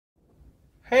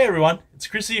Hey everyone, it's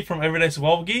Chris here from Everyday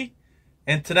Survival Gear,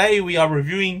 and today we are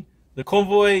reviewing the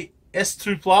Convoy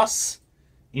S2 Plus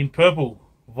in purple,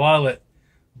 violet,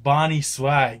 Barney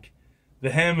swag, the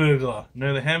Hamburglar.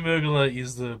 No, the Hamburglar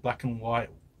is the black and white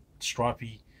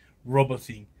stripy robber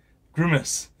thing.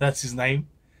 Grimace, that's his name.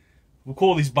 We'll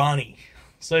call this Barney.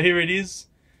 So here it is.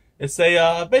 It's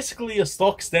a basically a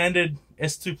stock standard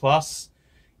S2 Plus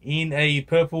in a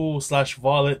purple /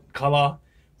 violet color.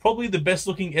 Probably the best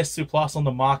looking S2 Plus on the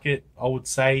market, I would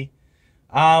say.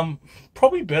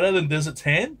 Probably better than Desert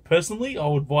Tan. Personally, I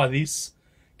would buy this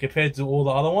compared to all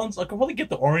the other ones. I could probably get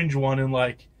the orange one and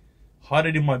like hide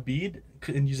it in my beard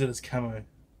and use it as camo.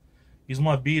 Use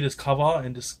my beard as cover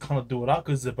and just kind of do it up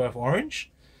because they're both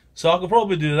orange. So I could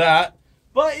probably do that.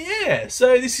 But yeah,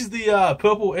 so this is the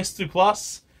purple S2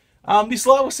 Plus. This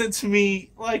light was sent to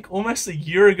me like almost a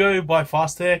year ago by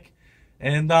Fastech.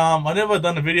 And I never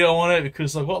done a video on it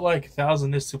because I've got like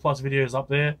 1,000 S2 Plus videos up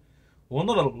there. Well,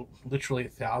 not literally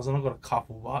 1,000. I've got a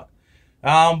couple, but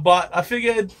I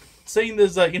figured seeing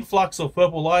there's an influx of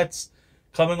purple lights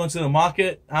coming onto the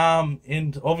market,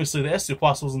 and obviously the S2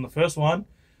 Plus wasn't the first one,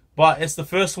 but it's the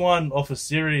first one of a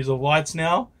series of lights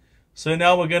now. So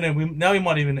now we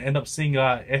might even end up seeing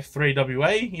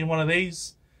F3WA in one of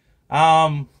these.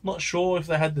 Not sure if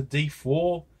they had the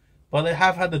D4. But they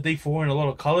have had the D4 in a lot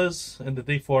of colors and the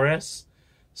D4S.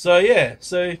 So yeah,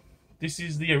 so this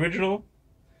is the original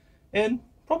and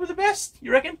probably the best,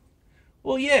 you reckon?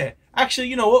 Well, yeah. Actually,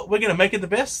 you know what? We're going to make it the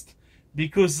best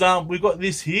because we got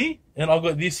this here and I've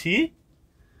got this here.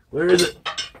 Where is it?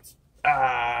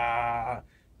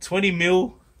 20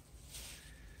 mil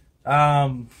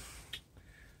aluminium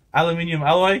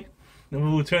alloy. And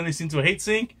we will turn this into a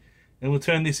heatsink and we'll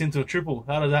turn this into a triple.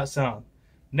 How does that sound?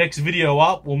 Next video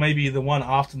up, or maybe the one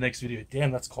after the next video.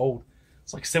 Damn, that's cold.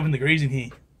 It's like 7 degrees in here.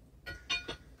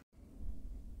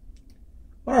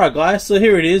 Alright guys, so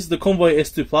here it is, the Convoy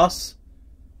S2 Plus.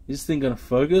 Is this thing going to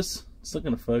focus? It's not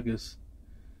going to focus.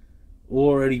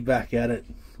 Already back at it.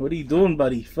 What are you doing,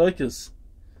 buddy? Focus.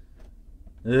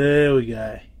 There we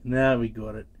go. Now we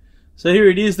got it. So here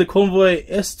it is, the Convoy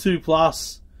S2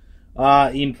 Plus.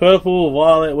 In purple,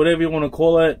 violet, whatever you want to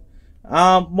call it.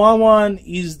 My one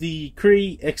is the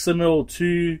Cree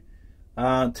XML2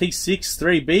 T6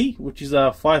 3B, which is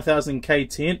a 5000K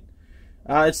tint.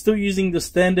 It's still using the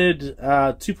standard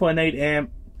 2.8 amp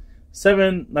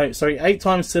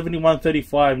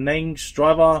 8x7135 NANGS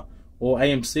driver or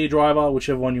AMC driver,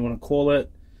 whichever one you want to call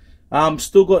it.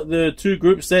 Still got the 2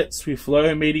 group sets with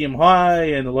low, medium, high,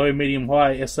 and the low, medium,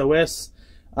 high SOS.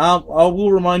 I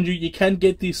will remind you, you can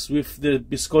get this with the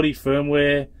Biscotti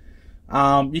firmware.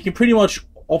 You can pretty much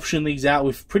option these out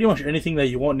with pretty much anything that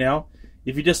you want now,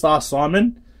 if you just ask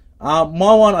Simon. My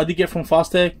one I did get from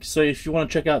Fastech, so if you want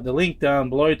to check out the link down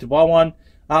below to buy one.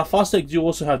 Fastech do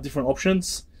also have different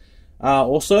options.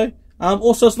 Also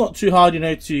it's not too hard, you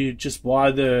know, to just buy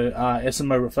the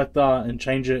SMO reflector and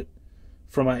change it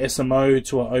from an SMO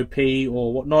to an OP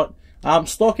or whatnot.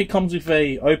 Stock, it comes with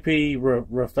a OP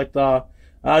reflector.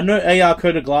 No AR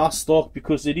coated glass stock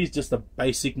because it is just a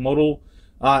basic model.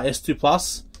 S2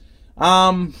 Plus.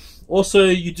 Also,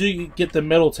 you do get the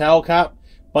metal tail cap,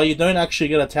 but you don't actually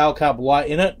get a tail cap light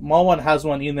in it. My one has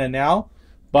one in there now,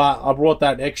 but I brought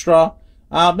that extra.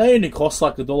 They only cost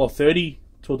like $1.30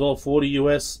 to $1.40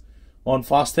 US on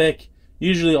Fastech.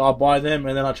 Usually I buy them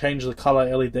and then I change the color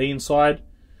LED inside.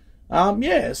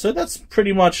 Yeah, so that's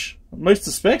pretty much most of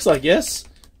the specs, I guess.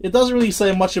 It doesn't really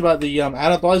say much about the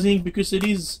anodizing because it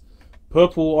is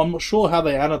purple. I'm not sure how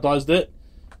they anodized it.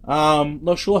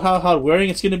 Not sure how hard wearing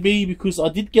it's going to be because I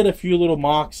did get a few little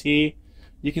marks here.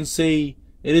 You can see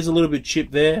it is a little bit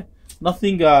chipped there.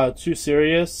 Nothing too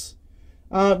serious.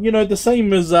 You know, the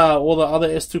same as all the other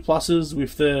S2 Pluses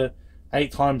with the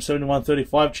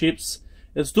 8x7135 chips.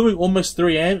 It's doing almost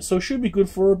 3 amps, so it should be good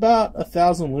for about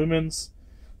 1,000 lumens.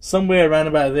 Somewhere around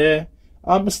about there.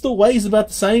 It still weighs about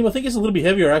the same. I think it's a little bit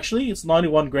heavier actually. It's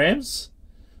 91 grams.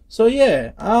 So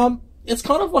yeah, it's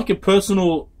kind of like a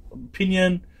personal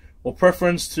opinion or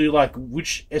preference to like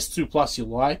which S2 Plus you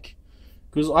like,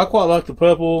 because I quite like the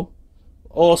purple.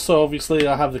 Also obviously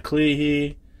I have the clear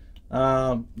here.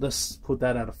 Let's put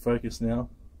that out of focus now,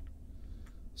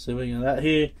 so we got that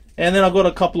here, and then I've got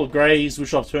a couple of greys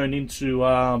which I've turned into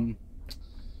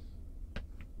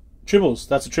triples.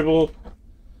 That's a triple,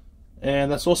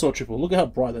 and that's also a triple. Look at how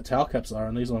bright the tail caps are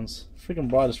on these ones. Freaking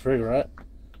bright as frig, right?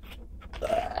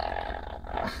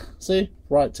 See,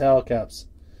 bright tail caps.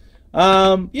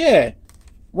 Yeah,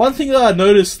 one thing that I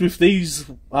noticed with these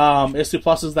S2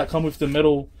 Pluses that come with the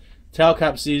metal tail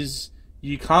caps is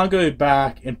you can't go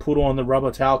back and put on the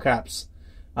rubber tail caps.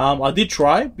 I did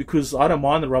try because I don't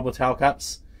mind the rubber tail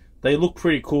caps. They look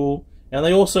pretty cool, and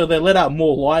they let out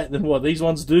more light than what these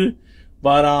ones do.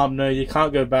 But no, you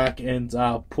can't go back and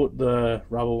put the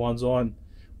rubber ones on,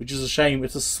 which is a shame.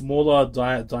 It's a smaller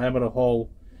diameter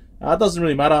hole. It doesn't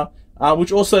really matter.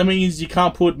 Which also means you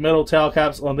can't put metal tail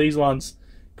caps on these ones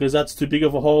because that's too big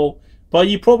of a hole. But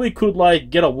you probably could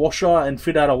like get a washer and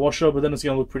fit out a washer, but then it's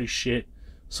gonna look pretty shit.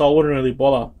 So I wouldn't really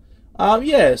bother.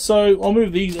 Yeah, so I'll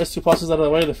move these S2 Pluses out of the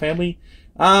way of the family.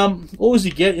 All you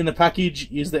get in the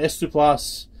package is the S2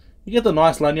 Plus. You get the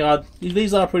nice lanyard.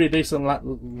 These are pretty decent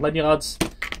lanyards.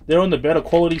 They're on the better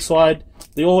quality side.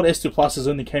 The old S2 Pluses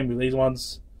only came with these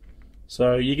ones.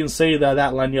 So you can see that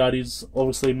that lanyard is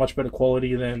obviously much better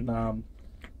quality than... no,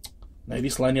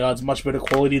 this lanyard's much better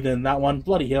quality than that one.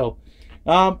 Bloody hell.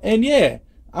 And yeah,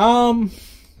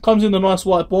 comes in a nice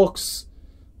white box.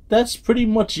 That's pretty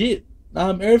much it.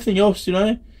 Everything else, you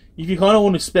know, if you kind of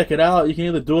want to spec it out, you can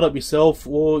either do it up yourself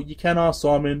or you can ask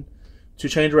Simon to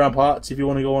change around parts if you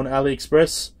want to go on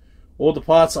AliExpress. All the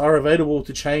parts are available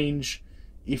to change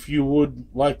if you would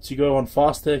like to go on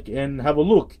Fastech and have a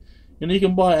look. You know, you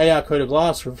can buy AR coated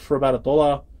glass for about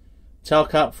 $1, tail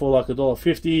cap for like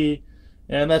 $1.50,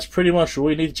 and that's pretty much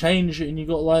all you need to change, and you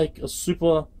got like a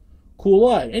super cool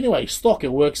light. Anyway, stock,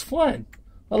 it works fine.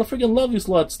 I freaking love this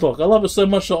light stock. I love it so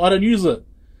much that I don't use it.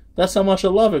 That's how much I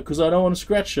love it, because I don't want to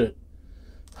scratch it.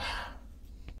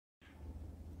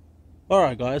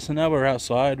 Alright guys, so now we're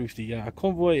outside with the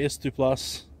Convoy S2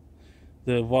 Plus,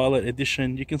 the Violet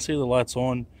Edition. You can see the lights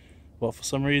on, but for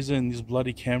some reason this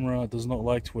bloody camera does not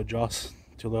like to adjust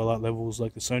to low light levels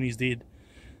like the Sony's did.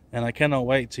 And I cannot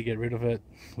wait to get rid of it,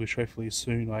 which hopefully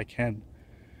soon I can.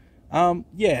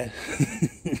 Yeah.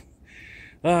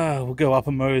 We'll go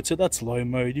upper mode, so that's low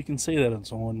mode. You can see that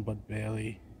it's on, but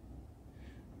barely.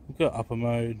 We'll go upper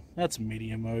mode, that's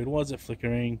medium mode. Why is it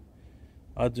flickering?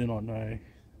 I do not know.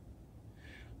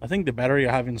 I think the battery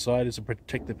I have inside is a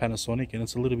protected Panasonic and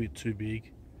it's a little bit too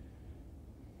big.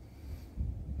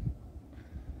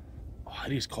 Oh,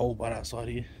 it is cold right outside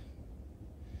here.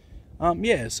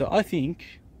 Yeah, so I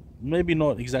think maybe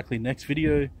not exactly next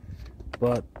video,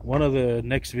 but one of the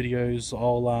next videos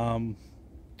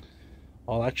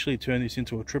I'll actually turn this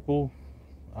into a triple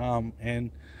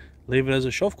and leave it as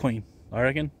a shelf queen, I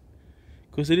reckon,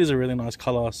 because it is a really nice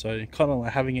color. So kind of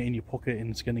like having it in your pocket and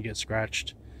it's going to get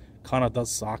scratched kind of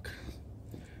does suck.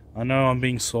 I know I'm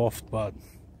being soft, but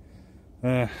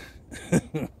we'll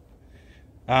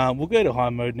go to high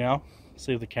mode now,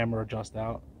 see if the camera adjusts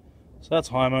out. So that's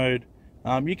high mode.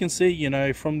 You can see, you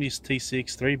know, from this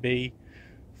T6 3B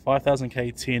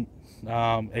 5000K tint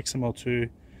XML2,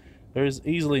 there is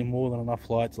easily more than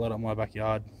enough light to light up my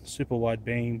backyard. Super wide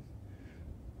beam.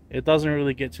 It doesn't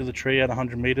really get to the tree at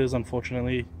 100 meters,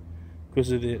 unfortunately,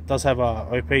 because it does have a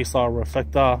OP style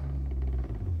reflector,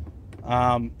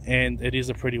 and it is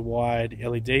a pretty wide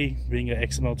LED, being an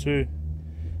XML2.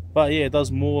 But yeah, it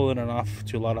does more than enough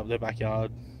to light up their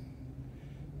backyard.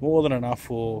 More than enough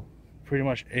for pretty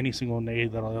much any single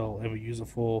need that I'll ever use it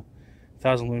for.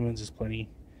 1000 lumens is plenty.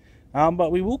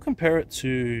 But we will compare it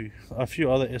to a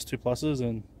few other S2 Pluses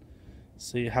and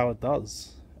see how it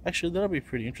does. Actually, that'll be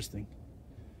pretty interesting.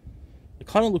 It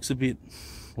kind of looks a bit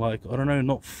like, I don't know,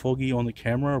 not foggy on the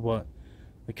camera, but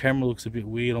the camera looks a bit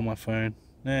weird on my phone.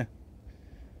 Yeah.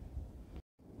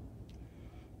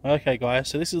 Okay guys,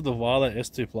 so this is the Violet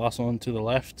S2 Plus on to the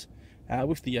left,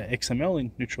 with the XML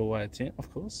in neutral white tint,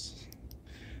 of course.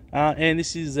 And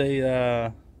this is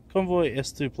a Convoy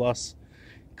S2 Plus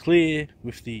clear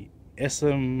with the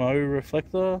SMO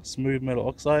reflector, smooth metal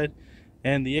oxide,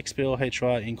 and the XPL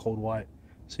HI in cold white.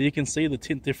 So you can see the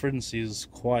tint difference is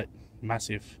quite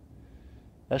massive.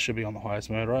 That should be on the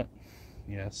highest mode, right?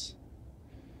 Yes.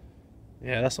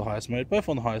 Yeah, that's the highest mode. Both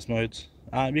on the highest modes.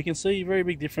 You can see a very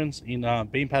big difference in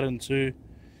beam pattern too.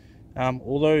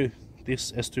 Although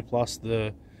this S2 Plus,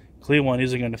 the clear one,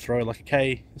 isn't going to throw like a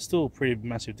K, it's still a pretty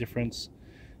massive difference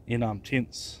in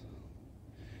tints.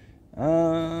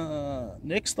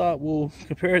 Next up, we'll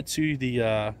compare it to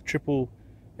the triple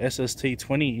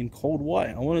SST20 in cold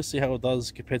white. I want to see how it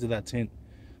does compared to that tint.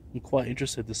 I'm quite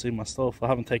interested to see myself. I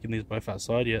haven't taken these both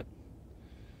outside yet.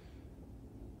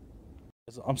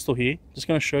 I'm still here. Just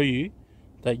going to show you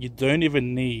that you don't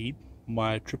even need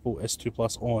my triple S2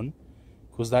 Plus on,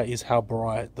 because that is how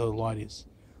bright the light is.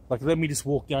 Like, let me just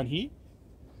walk down here.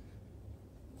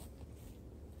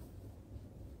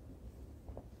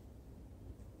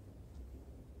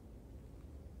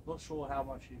 Not sure how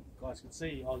much you guys can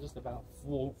see. I was just about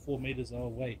 4 meters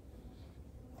away.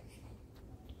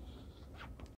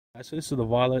 So this is the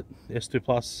Violet S2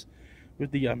 Plus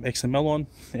with the XML on,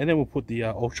 and then we'll put the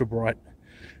ultra bright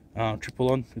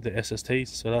triple on with the SST.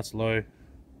 So that's low, I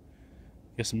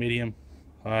guess medium,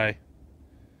 high.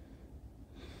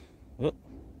 Oh.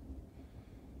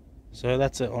 So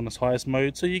that's it on its highest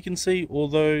mode. So you can see,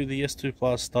 although the S2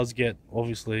 Plus does get,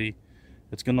 obviously,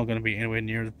 it's not going to be anywhere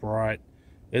near as bright,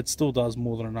 it still does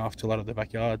more than enough to light up the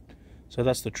backyard. So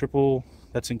that's the triple,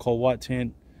 that's in cold white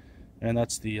tint, and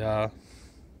that's the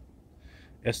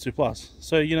S2 Plus.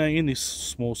 So, you know, in this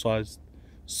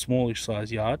smallish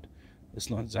size yard, it's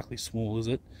not exactly small, is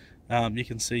it? You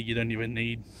can see you don't even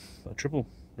need a triple,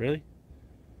 really.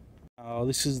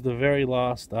 This is the very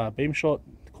last beam shot,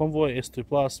 Convoy S2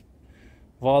 Plus,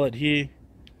 violet here,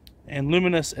 and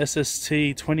luminous SST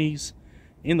 20s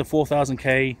in the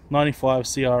 4000K 95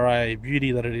 CRA,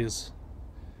 beauty that it is.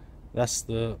 That's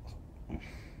the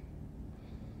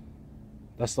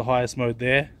highest mode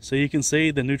there. So you can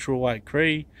see the neutral white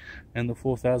Cree and the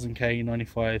 4000K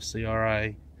 95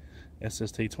 CRA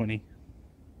SST 20.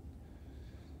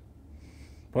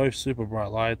 Both super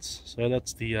bright lights. So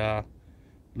that's the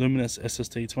luminous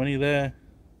SST 20 there,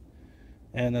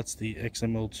 and that's the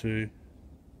XML2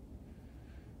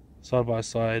 side by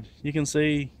side. You can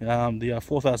see the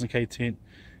 4000K tint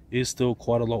is still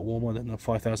quite a lot warmer than the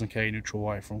 5000K neutral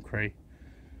white from Cree.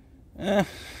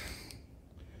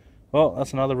 Well,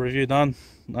 that's another review done.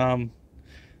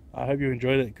 I hope you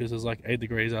enjoyed it, because it's like 8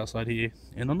 degrees outside here,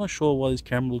 and I'm not sure why this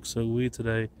camera looks so weird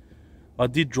today. I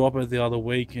did drop it the other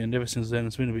week, and ever since then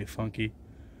it's been a bit funky.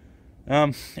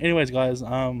 Anyways guys,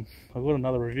 I've got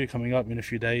another review coming up in a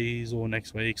few days or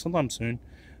next week, sometime soon,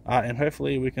 and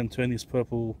hopefully we can turn this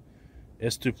purple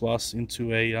S2 Plus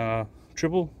into a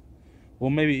triple,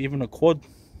 or maybe even a quad.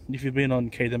 If you've been on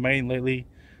K-Domain lately,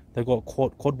 they've got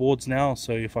quad boards now,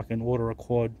 so if I can order a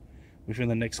quad within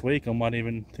the next week, I might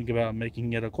even think about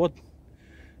making it a quad.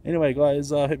 Anyway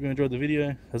guys, I hope you enjoyed the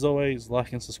video. As always,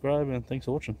 like and subscribe, and thanks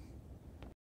for watching.